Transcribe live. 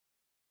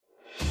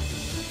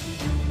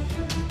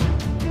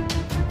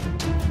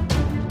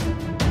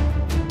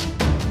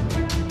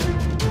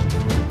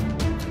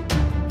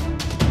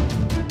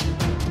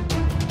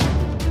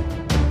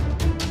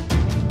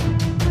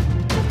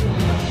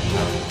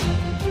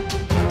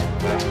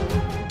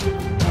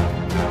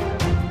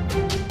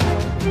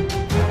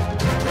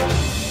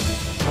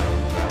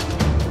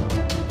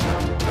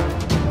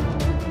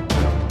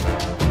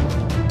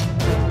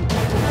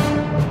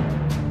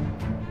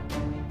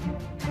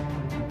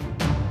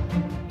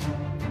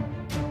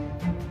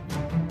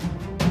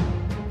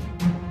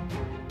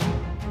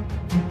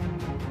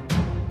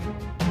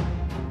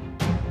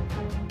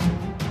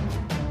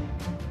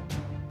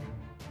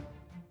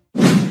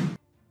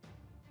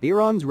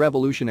Iran's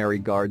Revolutionary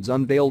Guards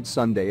unveiled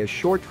Sunday a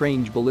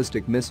short-range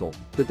ballistic missile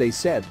that they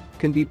said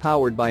can be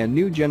powered by a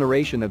new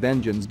generation of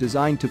engines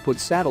designed to put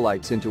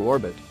satellites into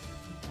orbit.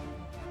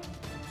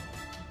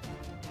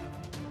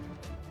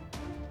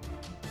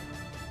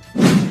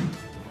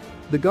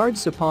 The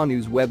Guards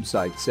Sapanu's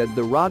website said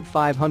the Rod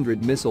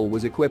 500 missile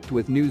was equipped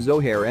with new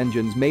Zohair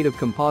engines made of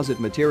composite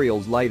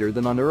materials lighter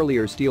than on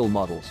earlier steel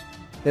models.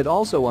 It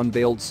also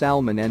unveiled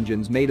Salman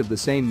engines made of the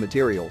same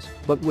materials,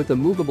 but with a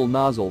movable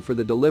nozzle for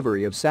the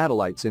delivery of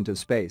satellites into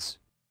space.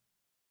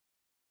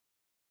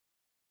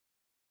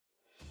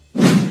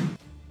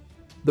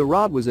 The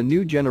Rod was a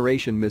new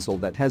generation missile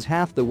that has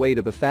half the weight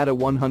of a Fateh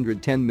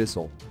 110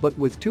 missile, but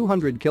with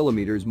 200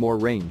 kilometers more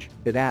range,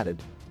 it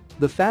added.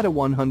 The Fateh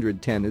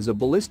 110 is a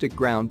ballistic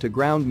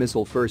ground-to-ground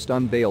missile first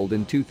unveiled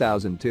in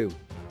 2002.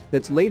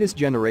 Its latest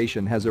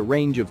generation has a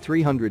range of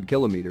 300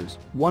 kilometers,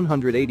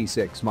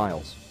 186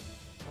 miles.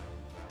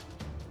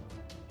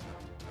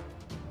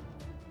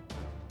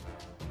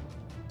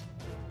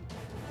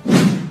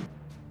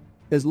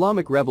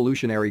 Islamic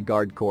Revolutionary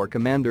Guard Corps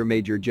Commander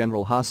Major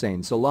General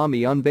Hossein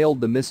Salami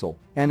unveiled the missile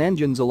and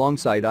engines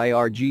alongside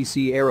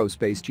IRGC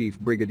Aerospace Chief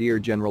Brigadier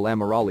General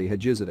Amirali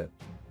Hajizadeh.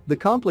 The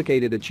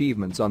complicated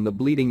achievements on the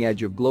bleeding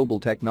edge of global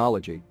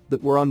technology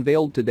that were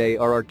unveiled today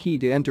are our key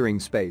to entering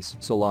space,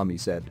 Salami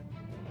said.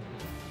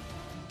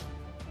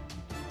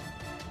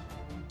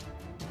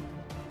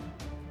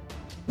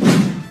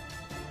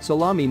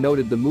 Salami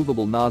noted the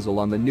movable nozzle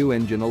on the new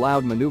engine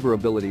allowed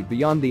maneuverability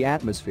beyond the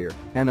atmosphere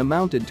and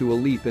amounted to a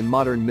leap in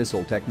modern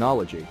missile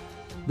technology.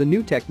 The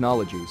new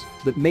technologies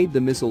that made the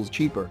missiles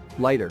cheaper,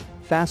 lighter,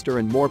 faster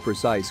and more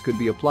precise could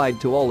be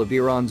applied to all of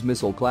Iran's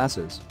missile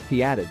classes,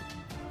 he added.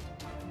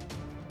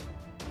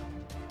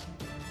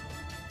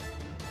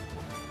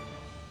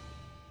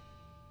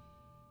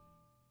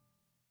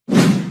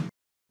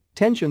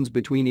 Tensions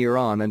between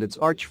Iran and its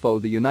arch-foe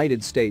the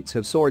United States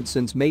have soared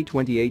since May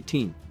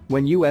 2018.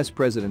 When US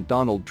President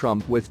Donald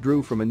Trump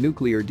withdrew from a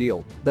nuclear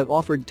deal that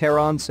offered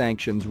Tehran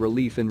sanctions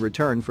relief in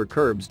return for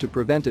curbs to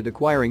prevent it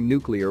acquiring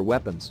nuclear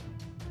weapons.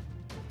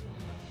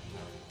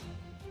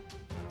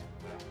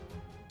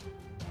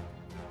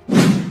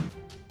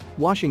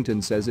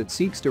 Washington says it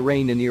seeks to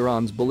rein in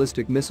Iran's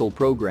ballistic missile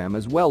program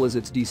as well as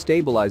its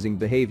destabilizing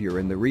behavior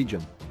in the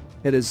region.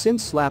 It has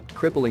since slapped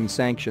crippling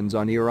sanctions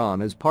on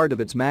Iran as part of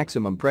its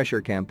maximum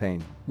pressure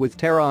campaign, with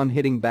Tehran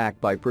hitting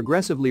back by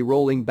progressively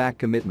rolling back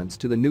commitments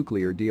to the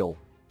nuclear deal.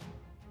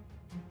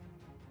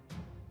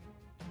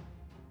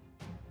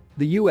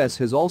 The US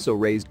has also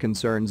raised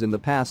concerns in the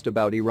past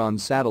about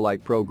Iran's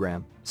satellite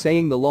program,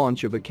 saying the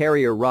launch of a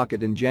carrier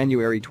rocket in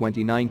January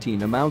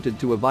 2019 amounted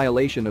to a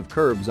violation of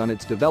curbs on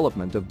its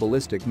development of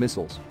ballistic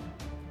missiles.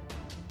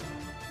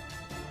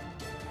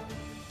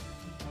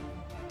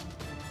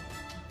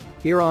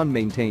 Iran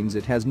maintains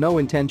it has no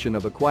intention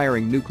of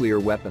acquiring nuclear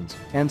weapons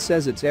and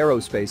says its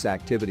aerospace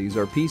activities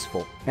are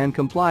peaceful and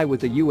comply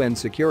with the UN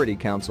Security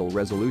Council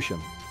resolution.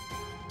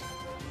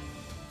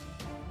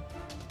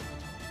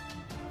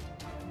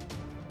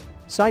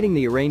 Citing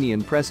the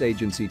Iranian press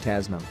agency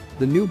Tasnim,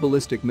 the new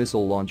ballistic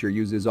missile launcher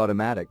uses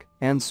automatic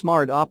and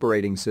smart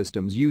operating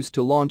systems used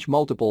to launch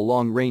multiple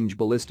long-range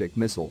ballistic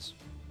missiles.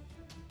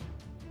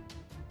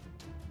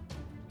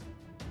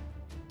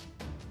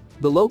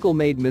 The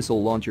local-made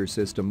missile launcher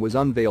system was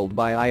unveiled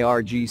by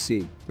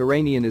IRGC,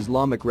 Iranian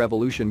Islamic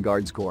Revolution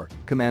Guards Corps,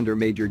 Commander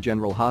Major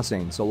General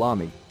Hossein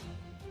Salami.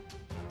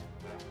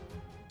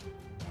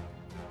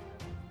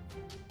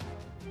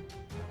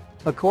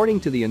 According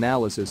to the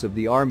analysis of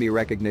the Army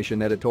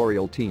Recognition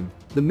editorial team,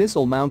 the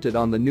missile mounted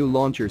on the new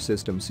launcher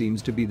system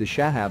seems to be the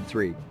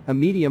Shahab-3, a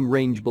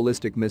medium-range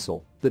ballistic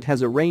missile that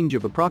has a range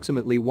of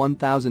approximately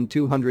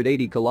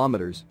 1,280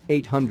 kilometers,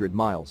 800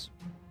 miles.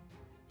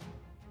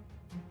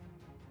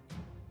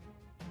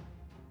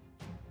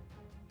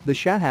 The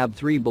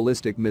Shahab-3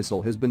 ballistic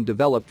missile has been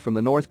developed from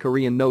the North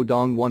Korean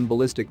No-Dong-1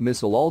 ballistic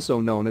missile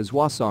also known as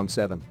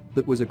Hwasong-7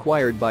 that was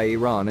acquired by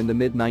Iran in the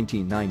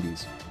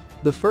mid-1990s.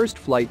 The first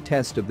flight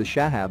test of the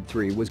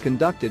Shahab-3 was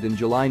conducted in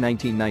July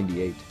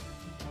 1998.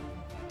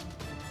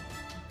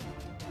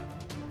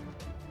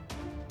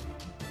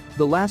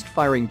 The last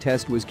firing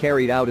test was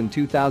carried out in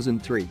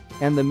 2003,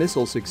 and the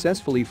missile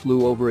successfully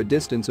flew over a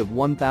distance of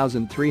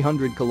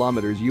 1,300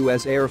 kilometers.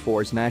 U.S. Air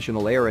Force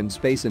National Air and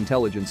Space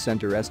Intelligence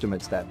Center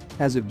estimates that,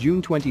 as of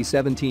June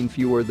 2017,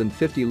 fewer than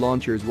 50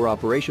 launchers were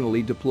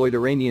operationally deployed.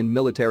 Iranian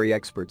military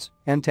experts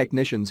and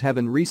technicians have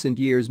in recent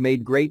years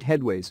made great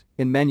headways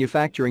in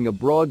manufacturing a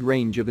broad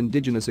range of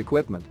indigenous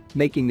equipment,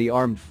 making the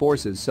armed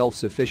forces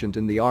self-sufficient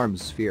in the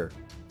arms sphere.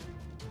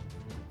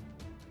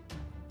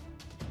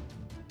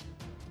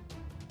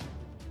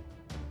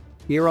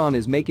 Iran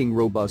is making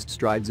robust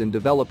strides in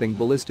developing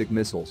ballistic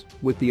missiles,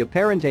 with the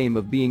apparent aim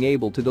of being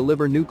able to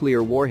deliver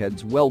nuclear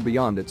warheads well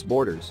beyond its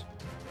borders.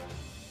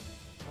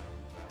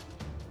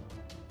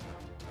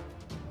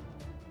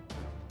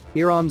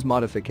 Iran's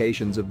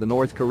modifications of the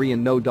North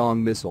Korean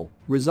No-Dong missile,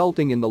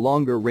 resulting in the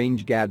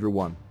longer-range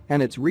Gadra-1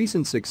 and its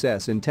recent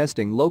success in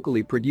testing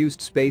locally produced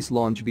space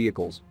launch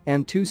vehicles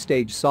and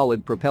two-stage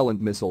solid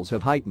propellant missiles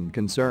have heightened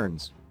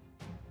concerns.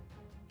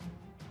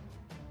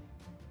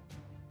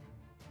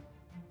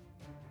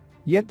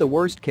 Yet the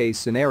worst-case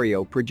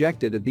scenario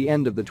projected at the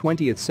end of the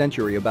 20th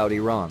century about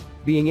Iran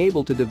being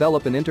able to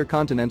develop an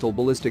intercontinental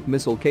ballistic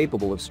missile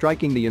capable of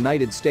striking the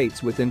United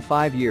States within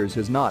 5 years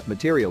has not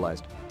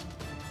materialized.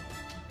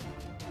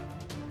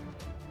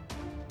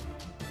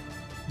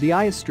 The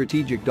IS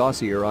strategic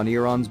dossier on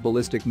Iran's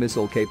ballistic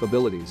missile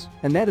capabilities,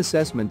 and that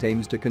assessment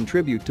aims to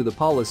contribute to the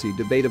policy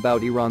debate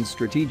about Iran's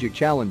strategic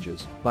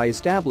challenges by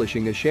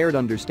establishing a shared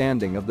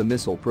understanding of the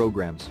missile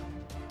programs.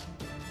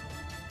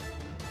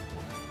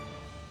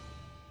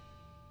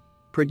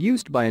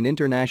 Produced by an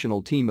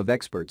international team of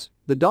experts,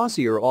 the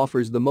dossier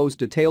offers the most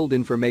detailed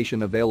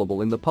information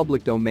available in the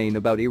public domain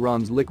about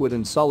Iran's liquid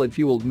and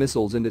solid-fueled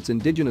missiles and its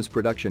indigenous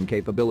production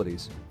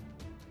capabilities.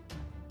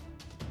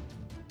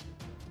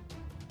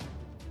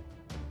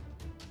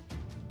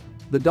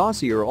 The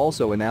dossier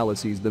also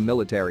analyses the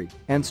military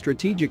and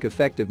strategic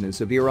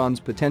effectiveness of Iran's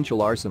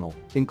potential arsenal,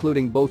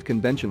 including both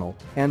conventional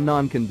and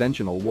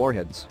non-conventional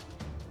warheads.